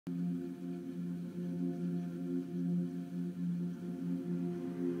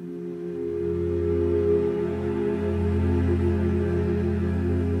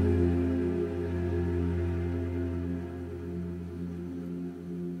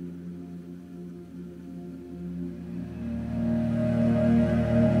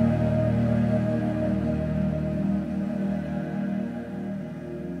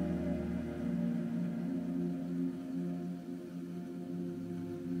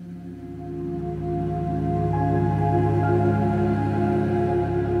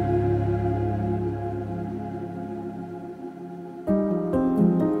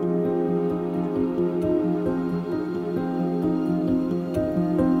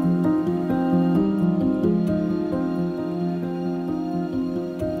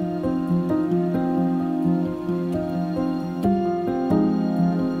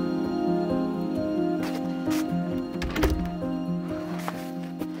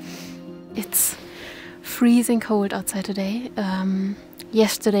freezing cold outside today.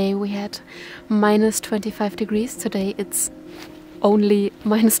 Yesterday we had minus 25 degrees. Today it's only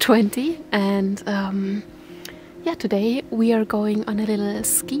minus 20. And yeah, today we are going on a little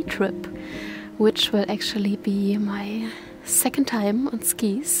ski trip, which will actually be my second time on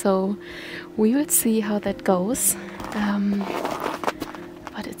skis. So we will see how that goes.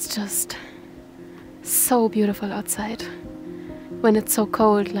 But it's just so beautiful outside. When it's so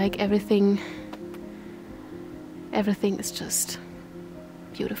cold, like everything is just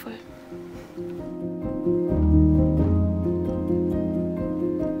beautiful.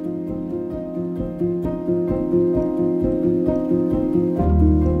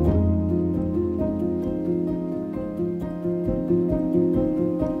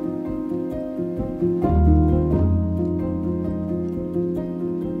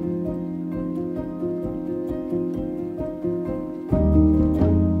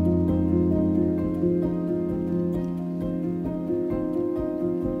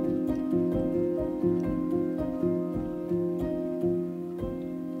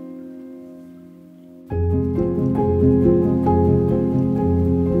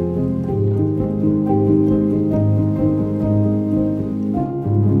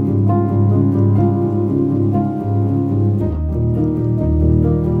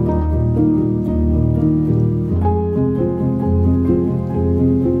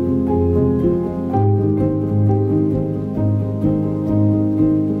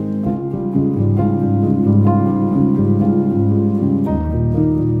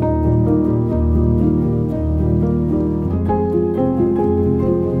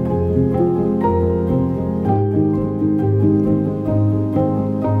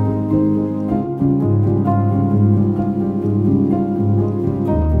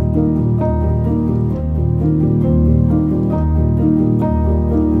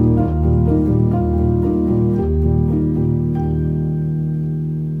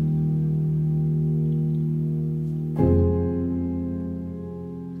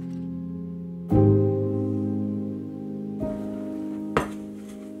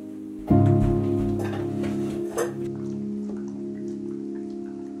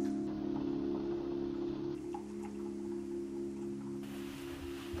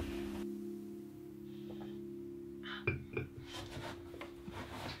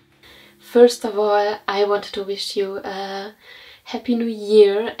 First of all, I wanted to wish you a Happy New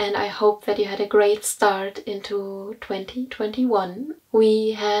Year, and I hope that you had a great start into 2021.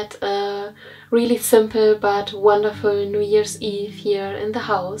 We had a really simple but wonderful New Year's Eve here in the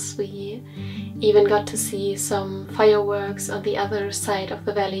house. We even got to see some fireworks on the other side of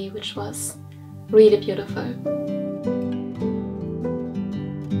the valley, which was really beautiful.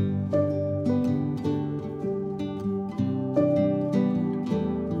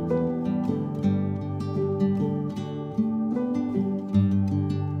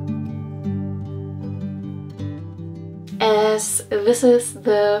 As this is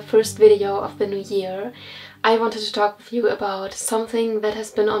the first video of the new year, I wanted to talk with you about something that has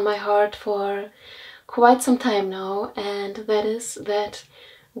been on my heart for quite some time now, and that is that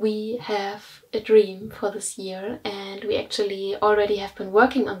we have a dream for this year, and we actually already have been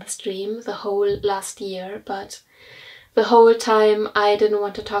working on this dream the whole last year, but the whole time I didn't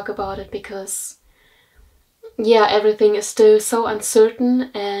want to talk about it because yeah, everything is still so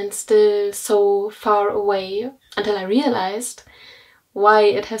uncertain and still so far away, until I realized why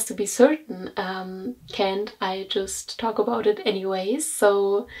it has to be certain. Can't I just talk about it anyways?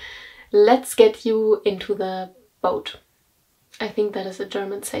 So let's get you into the boat. I think that is a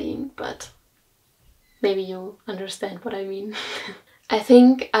German saying, but maybe you understand what I mean. I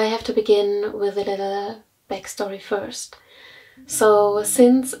think I have to begin with a little backstory first. So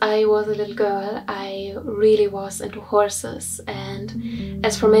since I was a little girl, I really was into horses, and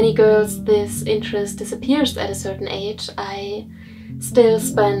as for many girls this interest disappears at a certain age, I still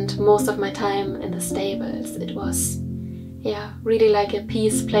spent most of my time in the stables. It was, yeah, really like a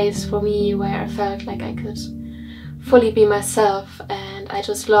peace place for me, where I felt like I could fully be myself, and I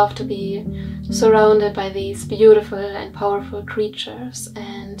just loved to be surrounded by these beautiful and powerful creatures.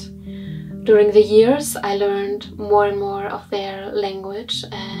 And during the years I learned more and more of their language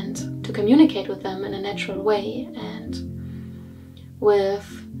and to communicate with them in a natural way. And with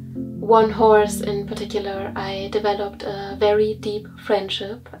one horse in particular I developed a very deep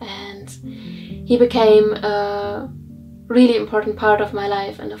friendship, and he became a really important part of my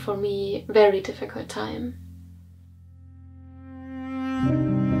life in a, for me, very difficult time.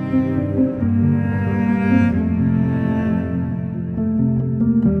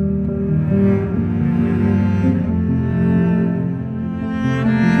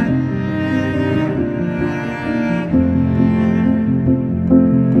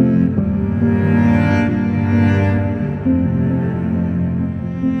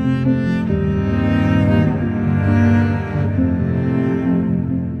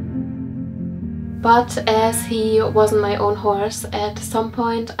 But as he wasn't my own horse, at some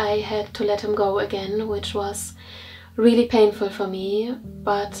point I had to let him go again, which was really painful for me,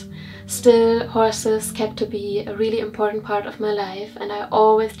 but still horses kept to be a really important part of my life, and I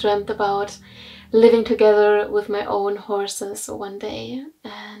always dreamt about living together with my own horses one day.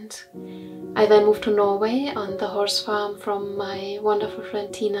 And I then moved to Norway on the horse farm from my wonderful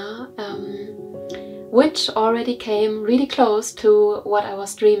friend Tina, which already came really close to what I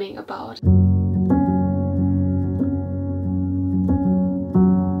was dreaming about.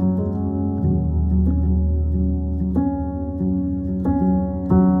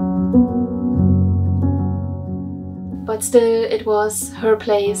 But still, it was her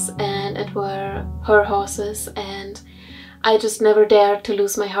place and it were her horses, and I just never dared to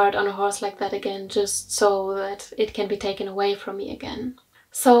lose my heart on a horse like that again, just so that it can be taken away from me again.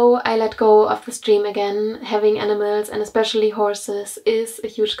 So I let go of this dream again. Having animals, and especially horses, is a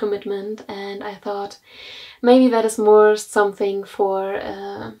huge commitment, and I thought maybe that is more something for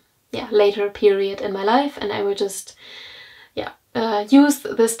a later period in my life, and I will just use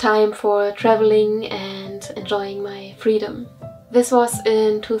this time for traveling and enjoying my freedom. This was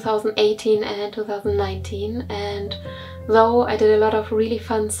in 2018 and 2019, and though I did a lot of really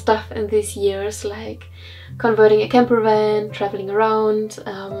fun stuff in these years, like converting a camper van, traveling around,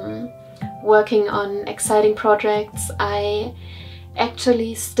 working on exciting projects, I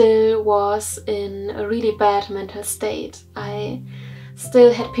actually still was in a really bad mental state. I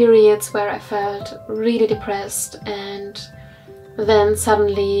still had periods where I felt really depressed, and then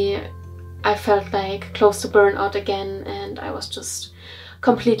suddenly I felt like close to burnout again, and I was just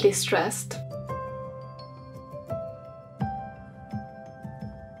completely stressed.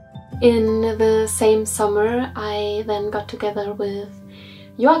 In the same summer, I then got together with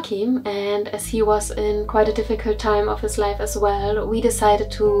Joachim, and as he was in quite a difficult time of his life as well, we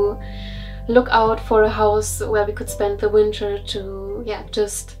decided to look out for a house where we could spend the winter to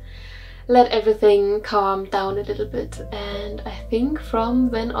just let everything calm down a little bit. And I think from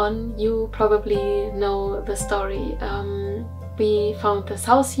then on you probably know the story. We found this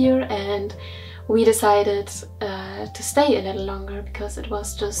house here and we decided to stay a little longer because it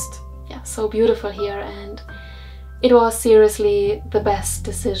was just so beautiful here, and it was seriously the best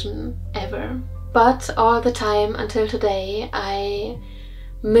decision ever. But all the time until today I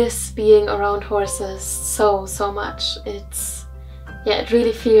miss being around horses so much. It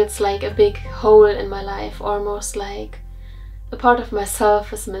really feels like a big hole in my life, almost like a part of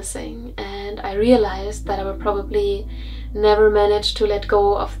myself is missing, and I realized that I will probably never manage to let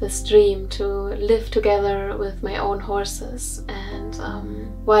go of this dream to live together with my own horses. And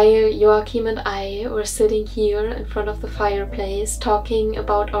while Joachim and I were sitting here in front of the fireplace talking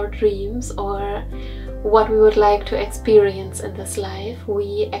about our dreams or what we would like to experience in this life,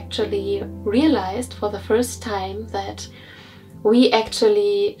 we actually realized for the first time that we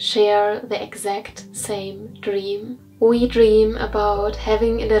actually share the exact same dream. We dream about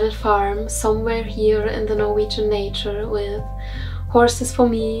having a little farm somewhere here in the Norwegian nature with horses for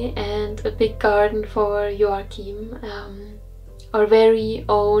me and a big garden for Joachim. Our very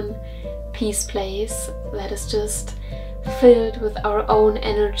own peace place that is just filled with our own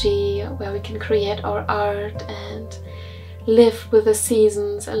energy, where we can create our art and live with the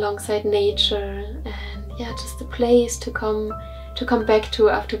seasons alongside nature, and just a place to come back to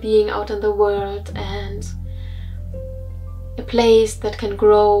after being out in the world, and a place that can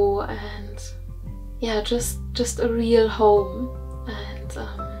grow, and just a real home. And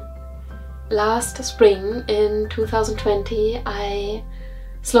last spring in 2020 I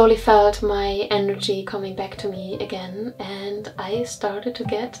slowly felt my energy coming back to me again, and I started to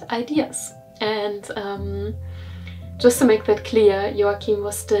get ideas. And just to make that clear, Joachim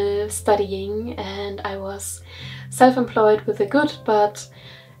was still studying and I was self-employed with a good but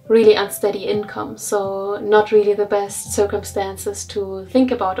really unsteady income, so not really the best circumstances to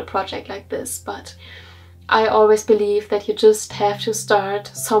think about a project like this. But I always believe that you just have to start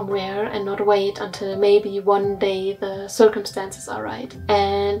somewhere and not wait until maybe one day the circumstances are right.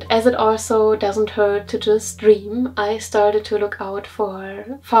 And as it also doesn't hurt to just dream, I started to look out for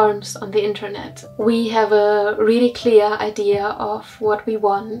farms on the internet. We have a really clear idea of what we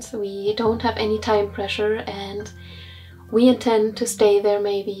want. We don't have any time pressure and we intend to stay there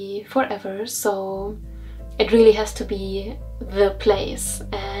maybe forever, so it really has to be the place.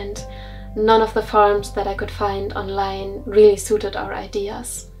 And none of the farms that I could find online really suited our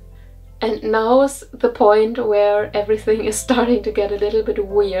ideas. And now's the point where everything is starting to get a little bit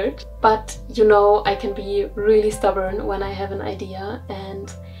weird. But you know, I can be really stubborn when I have an idea,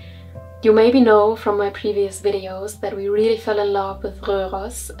 and You maybe know from my previous videos that we really fell in love with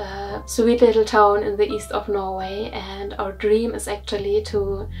Røros, a sweet little town in the east of Norway, and our dream is actually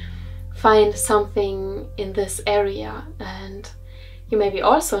to find something in this area. And you maybe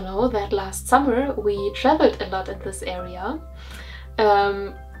also know that last summer we traveled a lot in this area.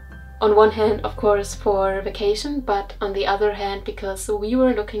 On one hand, of course, for vacation, but on the other hand because we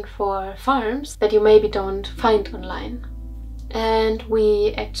were looking for farms that you maybe don't find online. And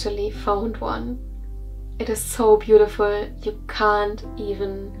we actually found one. It is so beautiful, you can't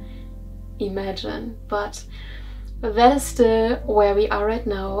even imagine. But that is still where we are right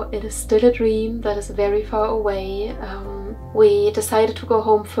now. It is still a dream that is very far away. We decided to go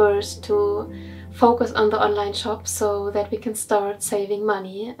home first to focus on the online shop so that we can start saving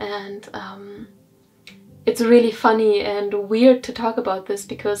money. And it's really funny and weird to talk about this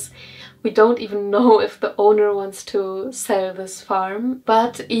because we don't even know if the owner wants to sell this farm.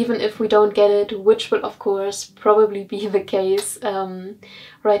 But even if we don't get it, which will of course probably be the case,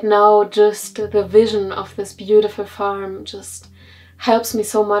 right now just the vision of this beautiful farm just helps me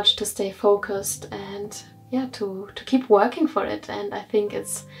so much to stay focused and yeah, to keep working for it. And I think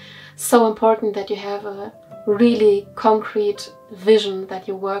it's so important that you have a really concrete vision that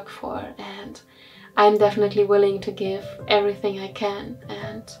you work for, and I'm definitely willing to give everything I can.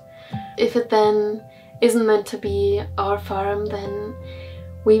 And if it then isn't meant to be our farm, then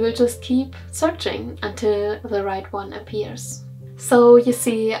we will just keep searching until the right one appears. So you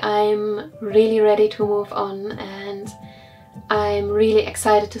see, I'm really ready to move on, and I'm really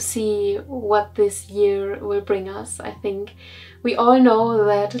excited to see what this year will bring us. I think we all know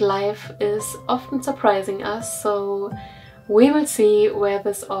that life is often surprising us, so we will see where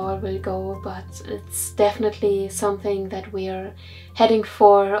this all will go, but it's definitely something that we're heading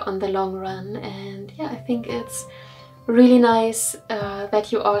for on the long run. And yeah, I think it's really nice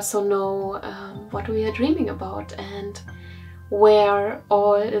that you also know what we are dreaming about and where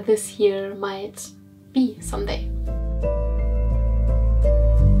all this year might be someday.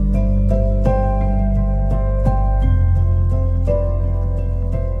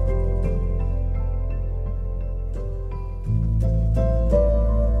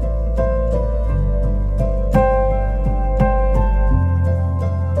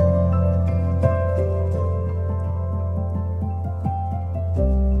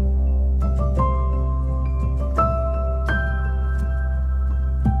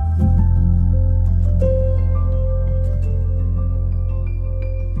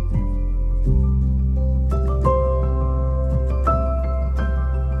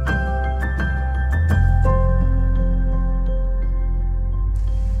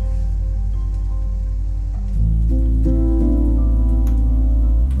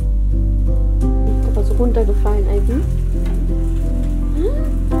 Runtergefallen, Ivy.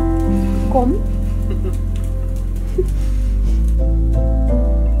 Komm.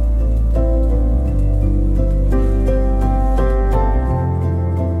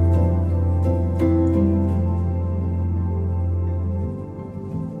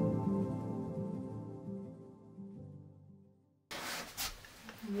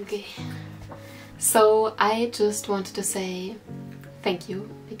 Okay. So I just wanted to say thank you,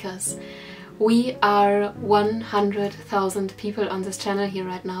 because we are 100,000 people on this channel here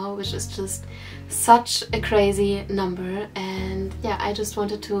right now, which is just such a crazy number. And yeah, I just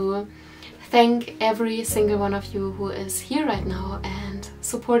wanted to thank every single one of you who is here right now and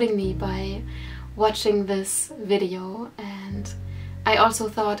supporting me by watching this video. And I also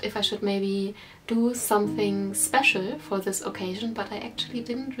thought if I should maybe do something special for this occasion, but I actually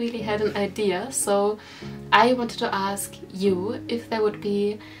didn't really have an idea. So I wanted to ask you if there would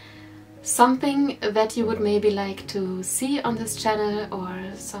be something that you would maybe like to see on this channel, or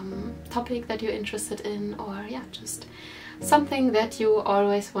some topic that you're interested in, or yeah, just something that you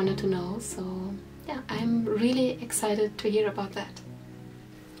always wanted to know. So yeah, I'm really excited to hear about that.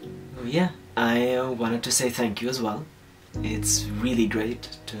 Oh yeah, I wanted to say thank you as well. It's really great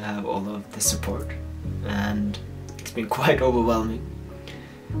to have all of the support, and it's been quite overwhelming.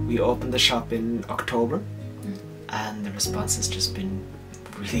 We opened the shop in October and the response has just been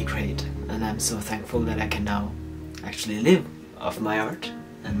really great, and I'm so thankful that I can now actually live off my art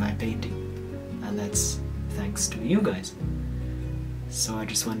and my painting, and that's thanks to you guys. So I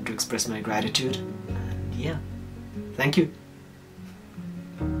just wanted to express my gratitude, and yeah, thank you.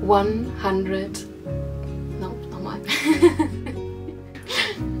 100. No, nochmal.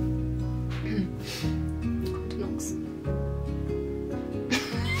 Kontenance.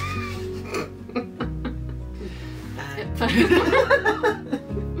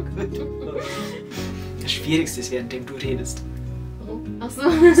 Das Schwierigste ist, währenddem du redest. Warum? Ach so.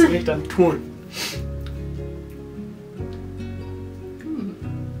 Das liegt am Ton.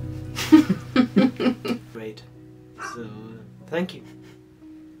 Great. So, thank you.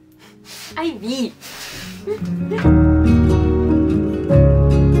 Ivy.